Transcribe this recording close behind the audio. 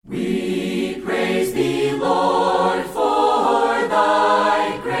Praise thee, Lord, for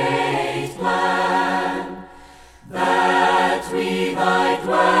thy great plan, that we thy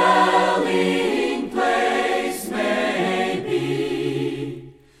dwelling place may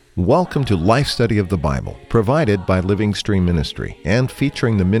be. Welcome to Life Study of the Bible, provided by Living Stream Ministry and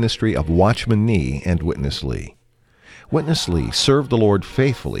featuring the ministry of Watchman Nee and Witness Lee. Witness Lee served the Lord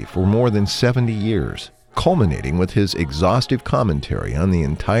faithfully for more than 70 years, culminating with his exhaustive commentary on the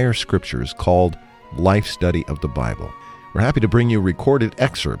entire Scriptures called Life Study of the Bible. We're happy to bring you recorded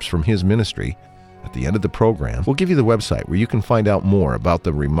excerpts from his ministry. At the end of the program, we'll give you the website where you can find out more about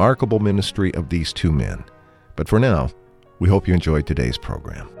the remarkable ministry of these two men. But for now, we hope you enjoyed today's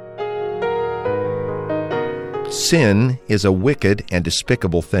program. Sin is a wicked and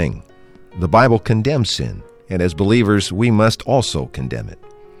despicable thing. The Bible condemns sin, and as believers, we must also condemn it.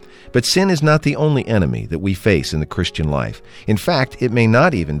 But sin is not the only enemy that we face in the Christian life. In fact, it may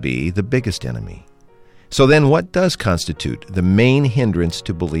not even be the biggest enemy. So then, what does constitute the main hindrance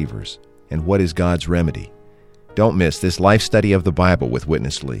to believers, and what is God's remedy? Don't miss this Life Study of the Bible with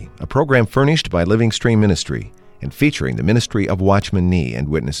Witness Lee, a program furnished by Living Stream Ministry and featuring the ministry of Watchman Nee and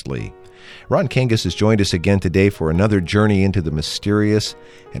Witness Lee. Ron Kangas has joined us again today for another journey into the mysterious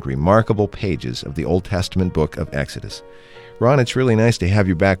and remarkable pages of the Old Testament book of Exodus. Ron, it's really nice to have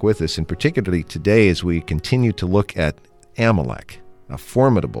you back with us, and particularly today as we continue to look at Amalek, a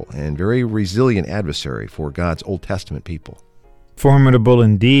formidable and very resilient adversary for God's Old Testament people. Formidable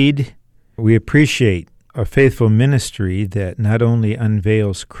indeed. We appreciate a faithful ministry that not only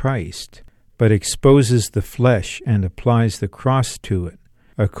unveils Christ, but exposes the flesh and applies the cross to it,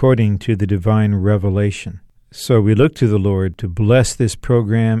 according to the divine revelation. So we look to the Lord to bless this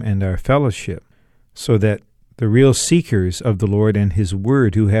program and our fellowship, so that the real seekers of the Lord and His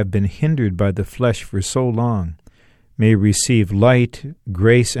Word who have been hindered by the flesh for so long may receive light,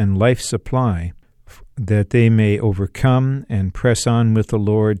 grace, and life supply, that they may overcome and press on with the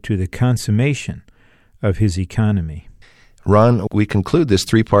Lord to the consummation of His economy. Ron, we conclude this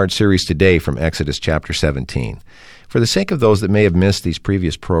three-part series today from Exodus chapter 17. For the sake of those that may have missed these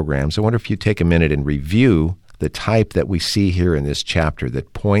previous programs, I wonder if you take a minute and review the type that we see here in this chapter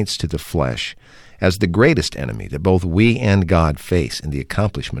that points to the flesh as the greatest enemy that both we and God face in the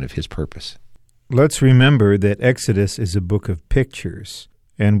accomplishment of His purpose. Let's remember that Exodus is a book of pictures,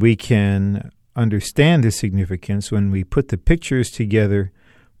 and we can understand the significance when we put the pictures together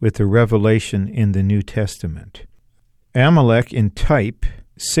with the revelation in the New Testament. Amalek in type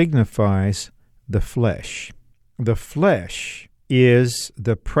signifies the flesh. The flesh is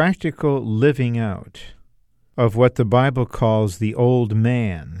the practical living out of what the Bible calls the old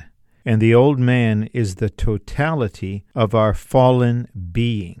man, and the old man is the totality of our fallen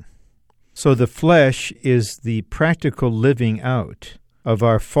being. So the flesh is the practical living out of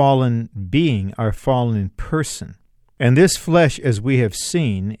our fallen being, our fallen person. And this flesh, as we have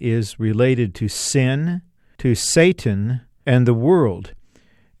seen, is related to sin, to Satan, and the world.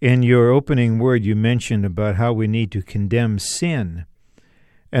 In your opening word, you mentioned about how we need to condemn sin.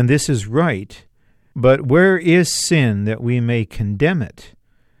 And this is right. But where is sin that we may condemn it?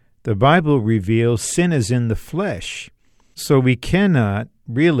 The Bible reveals sin is in the flesh. So we cannot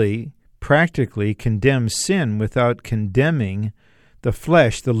really practically condemn sin without condemning the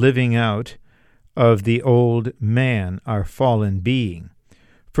flesh, the living out of the old man, our fallen being.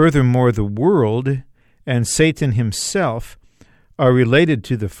 Furthermore, the world and Satan himself are related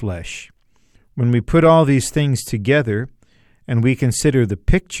to the flesh. When we put all these things together and we consider the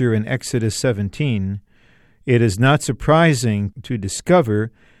picture in Exodus 17, it is not surprising to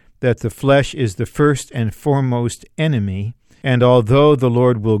discover that the flesh is the first and foremost enemy, and although the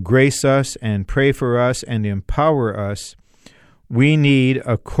Lord will grace us and pray for us and empower us, we need,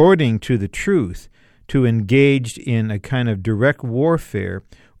 according to the truth, to engage in a kind of direct warfare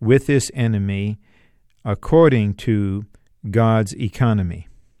with this enemy according to God's economy.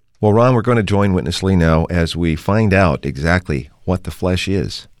 Well, Ron, we're going to join Witness Lee now as we find out exactly what the flesh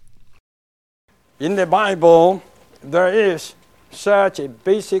is. In the Bible, there is such a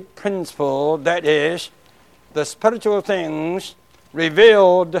basic principle, that is, the spiritual things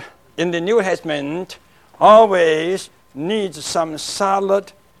revealed in the New Testament always needs some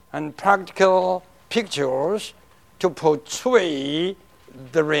solid and practical pictures to portray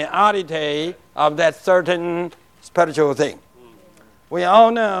the reality of that certain spiritual thing. We all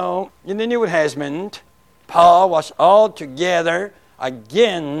know in the New Testament, Paul was altogether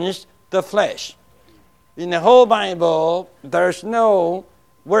against the flesh. In the whole Bible, there's no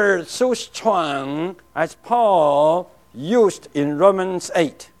word so strong as Paul used in Romans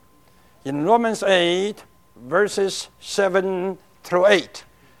 8. In Romans 8, verses 7 through 8,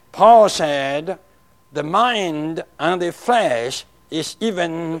 Paul said, the mind and the flesh is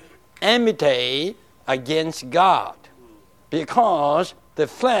even enmity against God, because the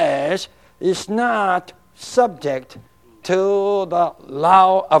flesh is not subject to the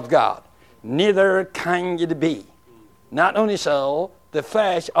law of God, neither can it be. Not only so, the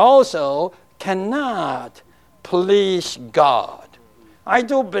flesh also cannot please God. I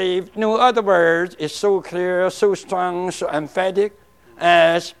do believe no other word is so clear, so strong, so emphatic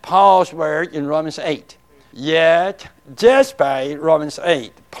as Paul's word in Romans 8. Yet, just by Romans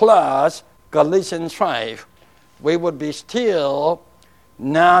 8 plus Galatians 5, we would be still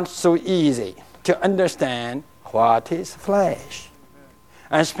not so easy to understand what is flesh.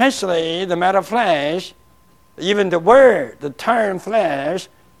 And especially the matter of flesh, even the term flesh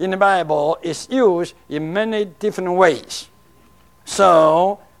in the Bible is used in many different ways.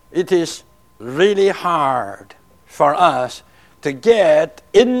 So it is really hard for us to get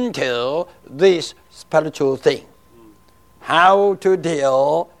into this spiritual thing. How to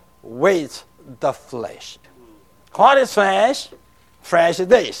deal with the flesh. What is flesh? Flesh is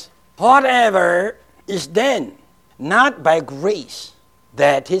this. Whatever is done not by grace,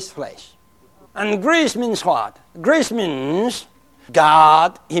 that is flesh. And grace means what? Grace means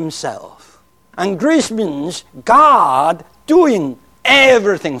God Himself. And grace means God doing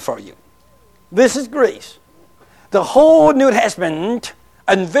everything for you. This is grace. The whole New Testament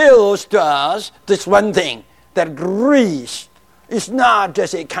unveils to us this one thing, that grace is not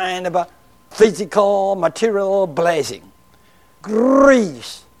just a kind of a physical, material blessing.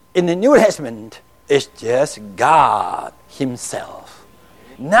 Grace in the New Testament is just God Himself.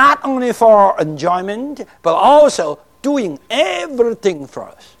 Not only for enjoyment, but also doing everything for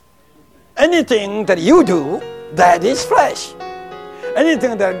us. Anything that you do, that is flesh.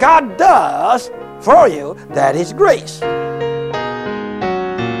 Anything that God does for you, that is grace.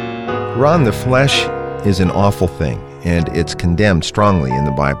 Ron, the flesh is an awful thing, and it's condemned strongly in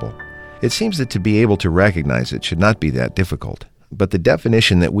the Bible. It seems that to be able to recognize it should not be that difficult. But the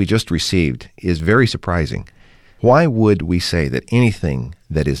definition that we just received is very surprising. Why would we say that anything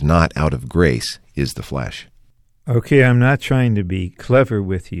that is not out of grace is the flesh? Okay, I'm not trying to be clever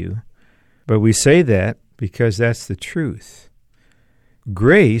with you, but we say that because that's the truth.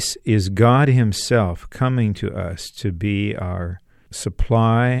 Grace is God Himself coming to us to be our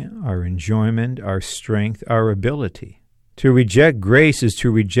supply, our enjoyment, our strength, our ability. To reject grace is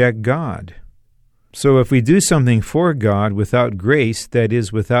to reject God. So if we do something for God without grace, that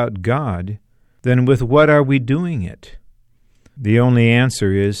is, without God, then with what are we doing it? The only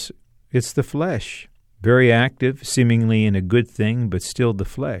answer is, it's the flesh. Very active, seemingly in a good thing, but still the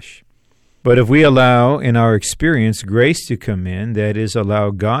flesh. But if we allow, in our experience, grace to come in, that is,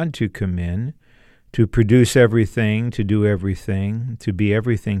 allow God to come in, to produce everything, to do everything, to be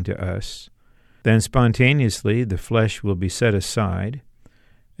everything to us, then spontaneously the flesh will be set aside,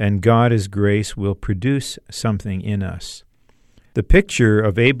 and God as grace will produce something in us. The picture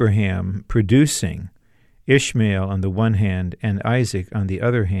of Abraham producing Ishmael on the one hand and Isaac on the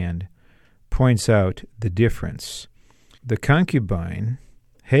other hand points out the difference. The concubine,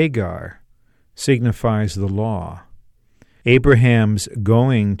 Hagar, signifies the law. Abraham's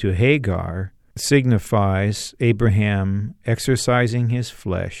going to Hagar signifies Abraham exercising his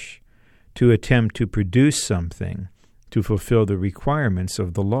flesh to attempt to produce something to fulfill the requirements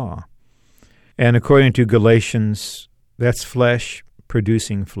of the law. And according to Galatians, that's flesh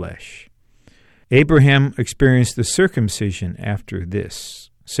producing flesh. Abraham experienced the circumcision after this,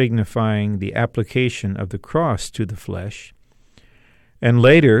 signifying the application of the cross to the flesh. And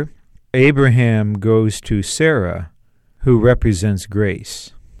later, Abraham goes to Sarah, who represents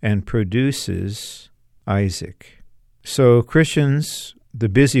grace, and produces Isaac. So Christians, the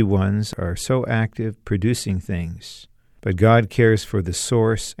busy ones, are so active producing things, but God cares for the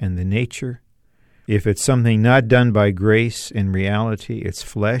source and the nature. If it's something not done by grace, in reality it's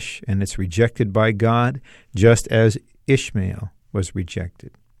flesh, and it's rejected by God, just as Ishmael was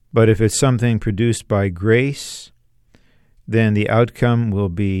rejected. But if it's something produced by grace, then the outcome will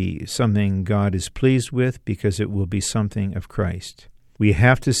be something God is pleased with, because it will be something of Christ. We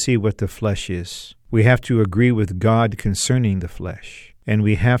have to see what the flesh is. We have to agree with God concerning the flesh. And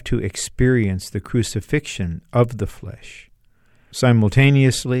we have to experience the crucifixion of the flesh.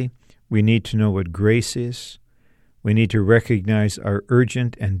 Simultaneously, we need to know what grace is. We need to recognize our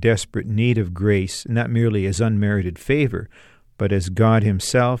urgent and desperate need of grace, not merely as unmerited favor, but as God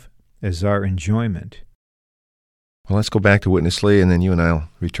Himself, as our enjoyment. Well, let's go back to Witness Lee, and then you and I will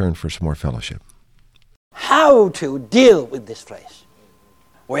return for some more fellowship. How to deal with this flesh?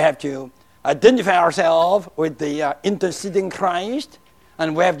 We have to identify ourselves with the interceding Christ,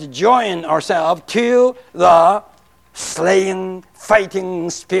 And we have to join ourselves to the slaying,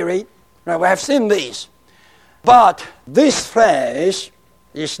 fighting spirit. Right? We have seen this. But this flesh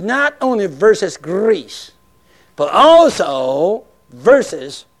is not only versus grace, but also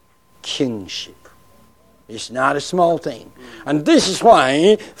versus kingship. It's not a small thing. And this is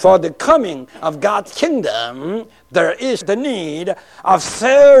why for the coming of God's kingdom, there is the need of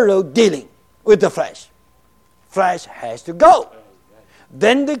thorough dealing with the flesh. Flesh has to go.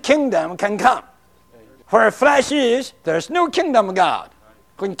 Then the kingdom can come. Where flesh is, there's no kingdom of God.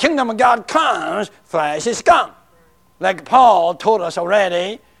 When kingdom of God comes, flesh is gone. Like Paul told us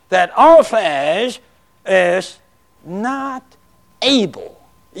already, that our flesh is not able.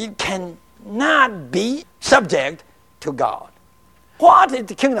 It cannot be subject to God. What is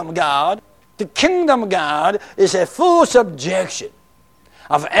the kingdom of God? The kingdom of God is a full subjection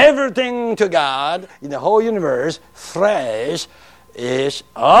of everything to God in the whole universe. Flesh is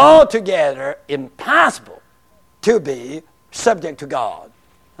altogether impossible to be subject to God.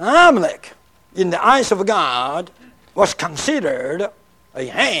 Amalek, in the eyes of God, was considered a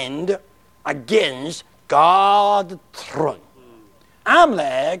hand against God's throne.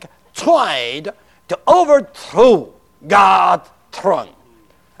 Amalek tried to overthrow God's throne,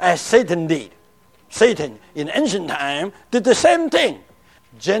 as Satan did. Satan, in ancient time, did the same thing.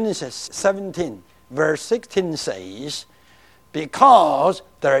 Genesis 17, verse 16 says, because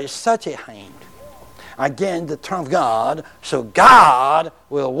there is such a hand against the throne of God, so God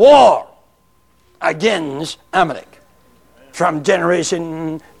will war against Amalek from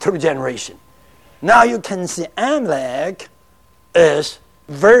generation through generation. Now you can see Amalek is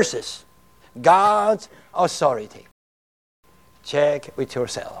versus God's authority. Check with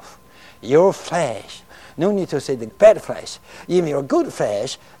yourself. Your flesh, no need to say the bad flesh, even your good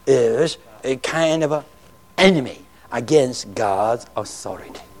flesh is a kind of enemy against God's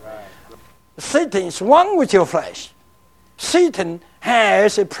authority. Satan is one with your flesh. Satan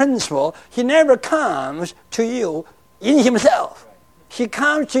has a principle. He never comes to you in himself. He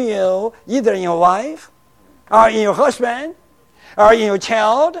comes to you either in your wife, or in your husband, or in your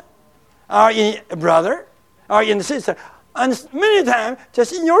child, or in a brother, or in a sister, and many times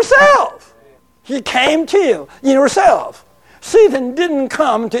just in yourself. He came to you in yourself. Satan didn't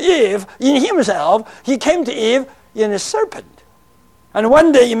come to Eve in himself. He came to Eve in a serpent. And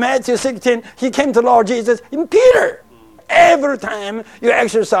one day in Matthew 16, he came to Lord Jesus in Peter. Every time you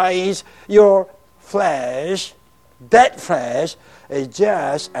exercise your flesh, that flesh is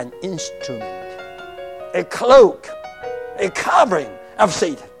just an instrument, a cloak, a covering of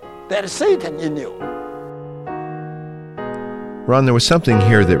Satan. That is Satan in you. Ron, there was something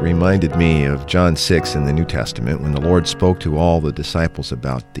here that reminded me of John 6 in the New Testament when the Lord spoke to all the disciples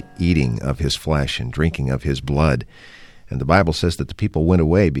about the eating of his flesh and drinking of his blood. And the Bible says that the people went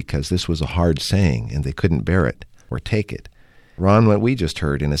away because this was a hard saying and they couldn't bear it or take it. Ron, what we just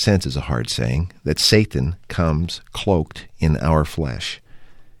heard, in a sense, is a hard saying, that Satan comes cloaked in our flesh.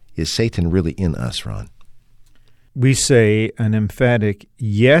 Is Satan really in us, Ron? We say an emphatic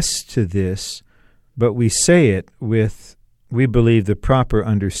yes to this, but we say it with, we believe, the proper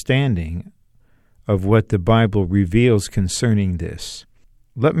understanding of what the Bible reveals concerning this.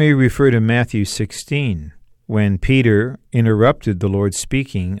 Let me refer to Matthew 16, when Peter interrupted the Lord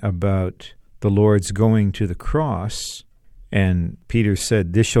speaking about the Lord's going to the cross, and Peter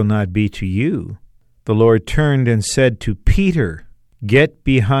said, "This shall not be to you." The Lord turned and said to Peter, "Get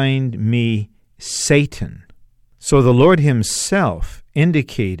behind me, Satan." So the Lord himself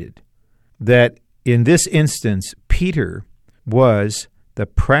indicated that in this instance, Peter was the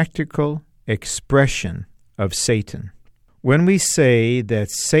practical expression of Satan. When we say that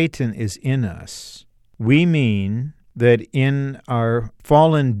Satan is in us, we mean that in our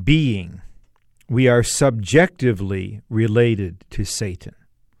fallen being, we are subjectively related to Satan.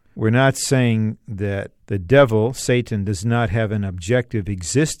 We're not saying that the devil, Satan, does not have an objective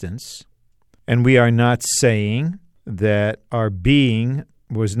existence, and we are not saying that our being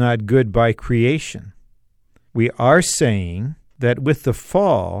was not good by creation. We are saying that with the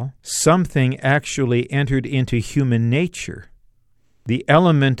fall, something actually entered into human nature. The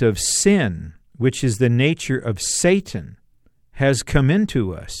element of sin, which is the nature of Satan, has come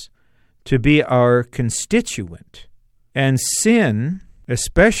into us to be our constituent. And sin,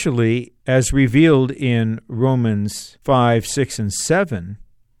 especially as revealed in Romans 5, 6, and 7,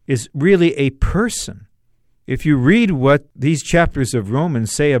 is really a person. If you read what these chapters of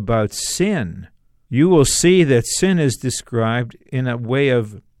Romans say about sin, you will see that sin is described in a way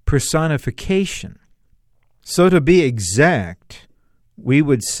of personification. So to be exact, we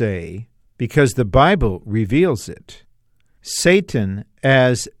would say, because the Bible reveals it, Satan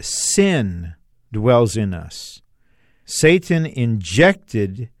as sin dwells in us. Satan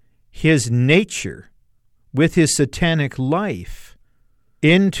injected his nature with his satanic life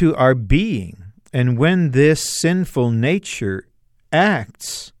into our being. And when this sinful nature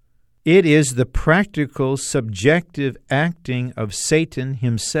acts, it is the practical, subjective acting of Satan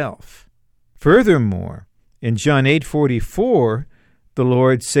himself. Furthermore, in John 8:44, the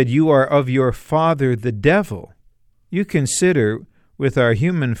Lord said, "You are of your father the devil." You consider, with our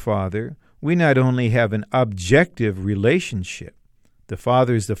human father, we not only have an objective relationship. The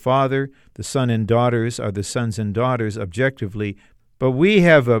father is the father, the son and daughters are the sons and daughters objectively, but we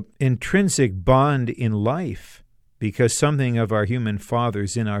have an intrinsic bond in life because something of our human father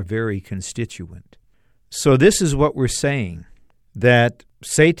is in our very constituent. So this is what we're saying, that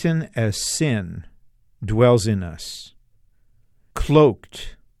Satan as sin dwells in us,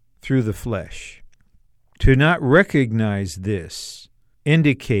 cloaked through the flesh. To not recognize this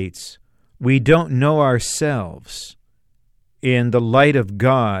indicates we don't know ourselves in the light of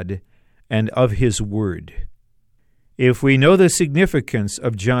God and of His Word. If we know the significance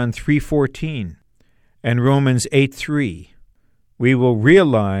of John 3:14 and Romans 8:3, we will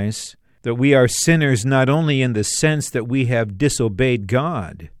realize that we are sinners not only in the sense that we have disobeyed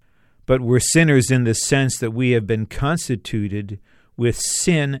God, but we're sinners in the sense that we have been constituted with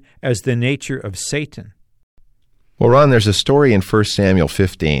sin as the nature of Satan. Well, Ron, there's a story in 1 Samuel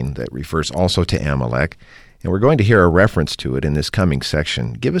 15 that refers also to Amalek, and we're going to hear a reference to it in this coming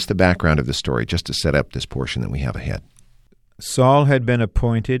section. Give us the background of the story just to set up this portion that we have ahead. Saul had been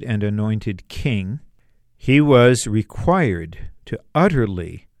appointed and anointed king. He was required to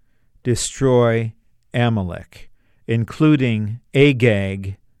utterly destroy Amalek, including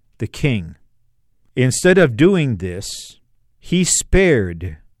Agag, the king. Instead of doing this, he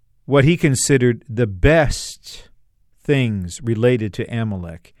spared what he considered the best things related to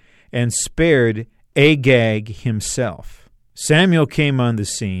Amalek and spared Agag himself. Samuel came on the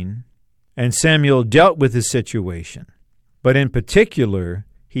scene, and Samuel dealt with the situation. But in particular,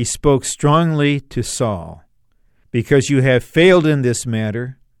 he spoke strongly to Saul. Because you have failed in this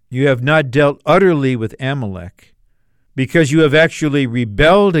matter, you have not dealt utterly with Amalek, because you have actually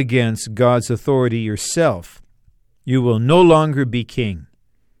rebelled against God's authority yourself, you will no longer be king.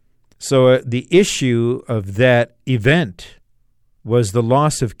 So the issue of that event was the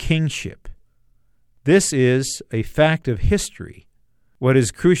loss of kingship. This is a fact of history. What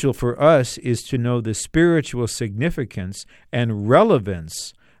is crucial for us is to know the spiritual significance and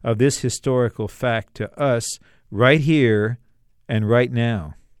relevance of this historical fact to us right here and right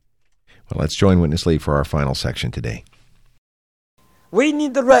now. Well, let's join Witness Lee for our final section today. We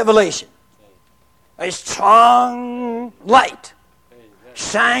need the revelation, a strong light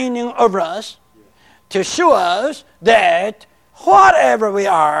shining over us to show us that whatever we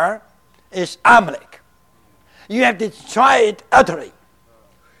are is Amalek. You have to try it utterly.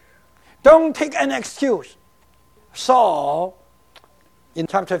 Don't take an excuse. Saul, in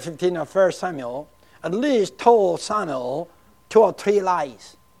chapter 15 of 1 Samuel, at least told Samuel 2 or 3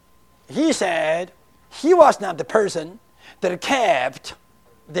 lies. He said he was not the person that kept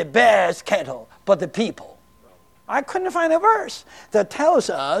the best cattle, but the people. I couldn't find a verse that tells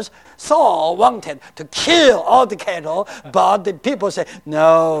us Saul wanted to kill all the cattle, but the people said,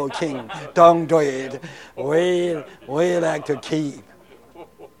 "No, king, don't do it. We like to keep."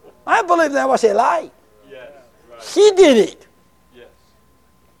 I believe that was a lie. He did it.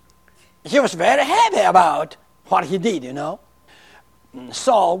 He was very happy about what he did, you know.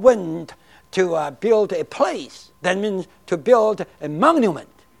 Saul went to build a place. That means to build a monument.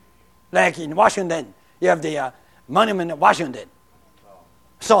 Like in Washington, you have the monument of Washington.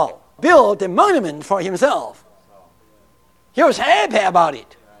 Saul built a monument for himself. He was happy about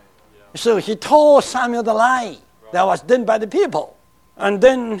it. So he told Samuel the lie that was done by the people. And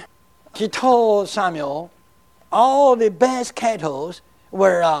then he told Samuel all the best cattle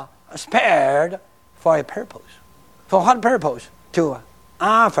were spared for a purpose. For what purpose? To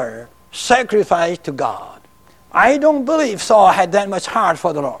offer sacrifice to God. I don't believe Saul had that much heart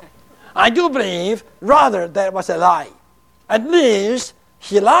for the Lord. I do believe, rather, that was a lie. At least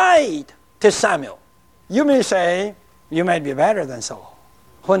he lied to Samuel. You may say, you might be better than Saul.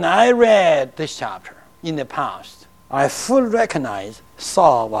 When I read this chapter in the past, I fully recognize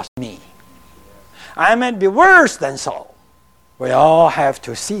Saul was me. I might be worse than Saul. We all have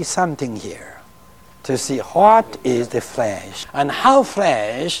to see something here, to see what is the flesh and how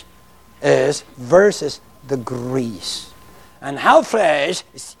flesh is versus the grace, and how flesh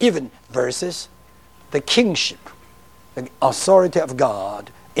is even versus the kingship, the authority of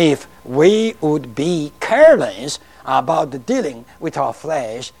God, if we would be careless about dealing with our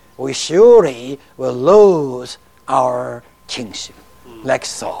flesh, we surely will lose our kingship, like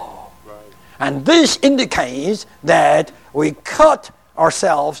Saul. And this indicates that we cut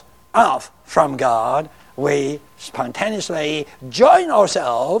ourselves off from God. We spontaneously join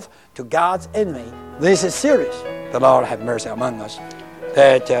ourselves to God's enemy. This is serious. The Lord have mercy among us,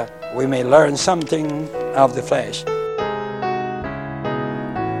 that we may learn something of the flesh.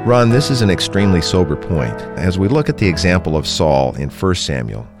 Ron, this is an extremely sober point. As we look at the example of Saul in 1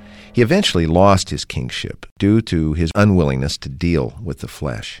 Samuel, he eventually lost his kingship due to his unwillingness to deal with the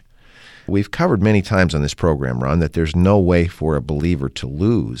flesh. We've covered many times on this program, Ron, that there's no way for a believer to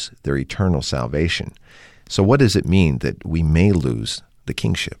lose their eternal salvation. So what does it mean that we may lose the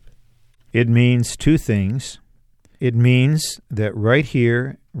kingship? It means two things. It means that right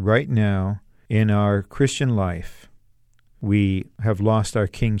here, right now, in our Christian life, we have lost our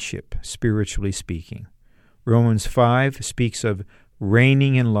kingship, spiritually speaking. Romans 5 speaks of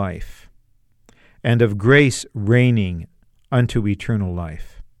reigning in life, and of grace reigning unto eternal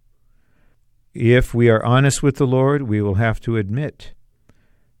life. If we are honest with the Lord, we will have to admit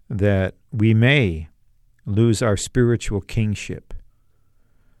that we may lose our spiritual kingship.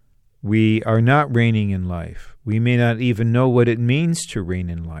 We are not reigning in life. We may not even know what it means to reign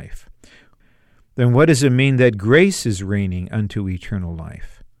in life. Then what does it mean that grace is reigning unto eternal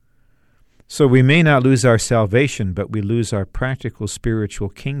life? So we may not lose our salvation, but we lose our practical spiritual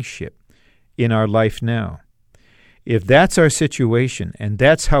kingship in our life now. If that's our situation, and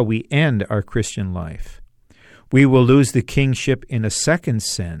that's how we end our Christian life, we will lose the kingship in a second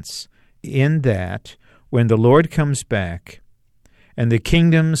sense, in that when the Lord comes back and the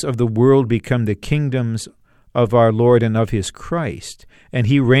kingdoms of the world become the kingdoms of our Lord and of His Christ, and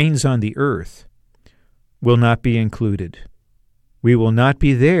He reigns on the earth, will not be included. We will not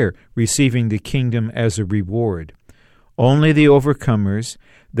be there receiving the kingdom as a reward. Only the overcomers,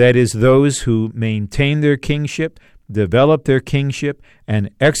 that is, those who maintain their kingship, develop their kingship,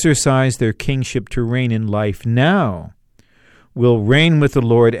 and exercise their kingship to reign in life now, will reign with the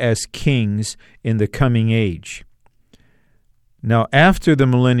Lord as kings in the coming age. Now, after the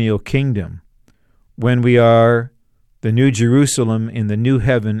millennial kingdom, when we are the new Jerusalem in the new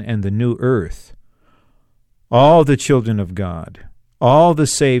heaven and the new earth, all the children of God, all the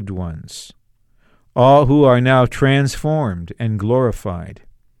saved ones, all who are now transformed and glorified,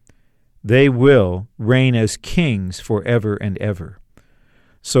 they will reign as kings forever and ever.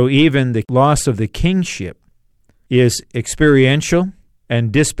 So even the loss of the kingship is experiential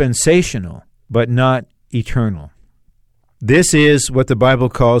and dispensational, but not eternal. This is what the Bible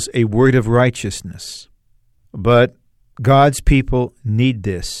calls a word of righteousness. But God's people need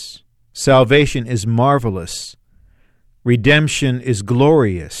this. Salvation is marvelous. Redemption is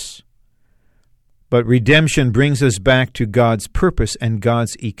glorious. But redemption brings us back to God's purpose and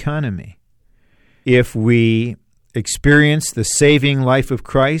God's economy. If we experience the saving life of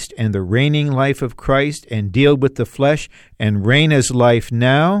Christ and the reigning life of Christ and deal with the flesh and reign as life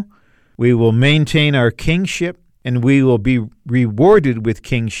now, we will maintain our kingship and we will be rewarded with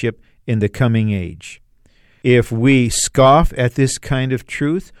kingship in the coming age. If we scoff at this kind of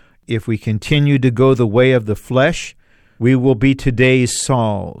truth, if we continue to go the way of the flesh, we will be today's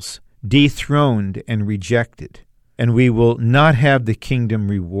Sauls, dethroned and rejected, and we will not have the kingdom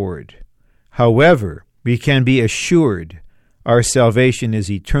reward. However, we can be assured our salvation is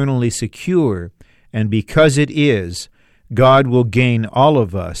eternally secure, and because it is, God will gain all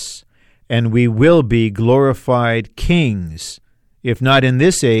of us, and we will be glorified kings, if not in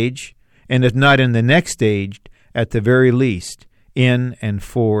this age, and if not in the next age, at the very least, in and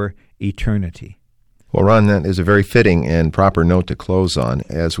for eternity. Well, Ron, that is a very fitting and proper note to close on.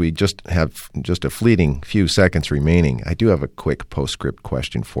 As we just have a fleeting few seconds remaining, I do have a quick postscript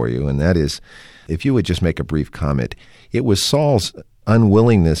question for you, and that is, if you would just make a brief comment. It was Saul's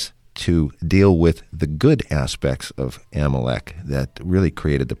unwillingness to deal with the good aspects of Amalek that really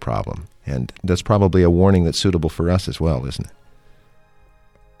created the problem. And that's probably a warning that's suitable for us as well, isn't it?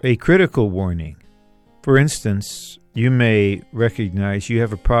 A critical warning. For instance, you may recognize you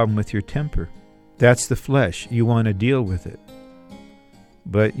have a problem with your temper. That's the flesh. You want to deal with it.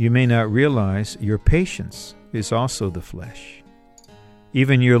 But you may not realize your patience is also the flesh.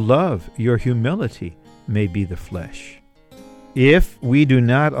 Even your love, your humility may be the flesh. If we do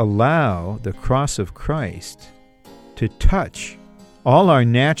not allow the cross of Christ to touch all our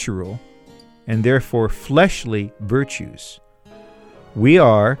natural and therefore fleshly virtues, we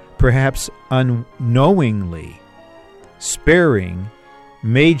are perhaps unknowingly sparing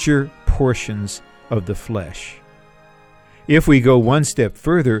major portions of the flesh. If we go one step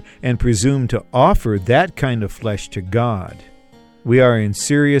further and presume to offer that kind of flesh to God, we are in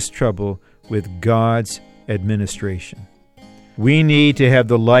serious trouble with God's administration. We need to have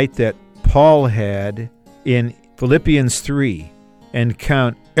the light that Paul had in Philippians 3 and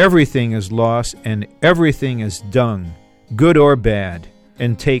count everything as loss and everything as dung, good or bad,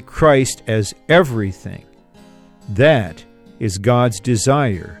 and take Christ as everything. That is God's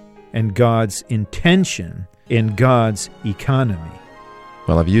desire and God's intention in God's economy.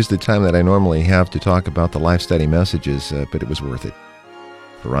 Well, I've used the time that I normally have to talk about the Life Study messages, but it was worth it.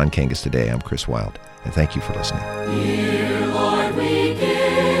 For Ron Kangas Today, I'm Chris Wilde, and thank you for listening. Dear Lord, we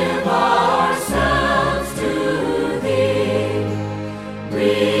give ourselves to Thee.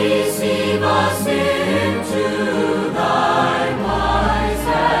 Receive us into Thy wise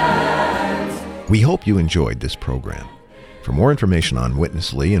hands. We hope you enjoyed this program. For more information on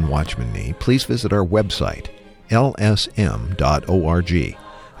Witness Lee and Watchman Nee, please visit our website, lsm.org.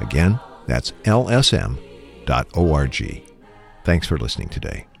 Again, that's lsm.org. Thanks for listening today.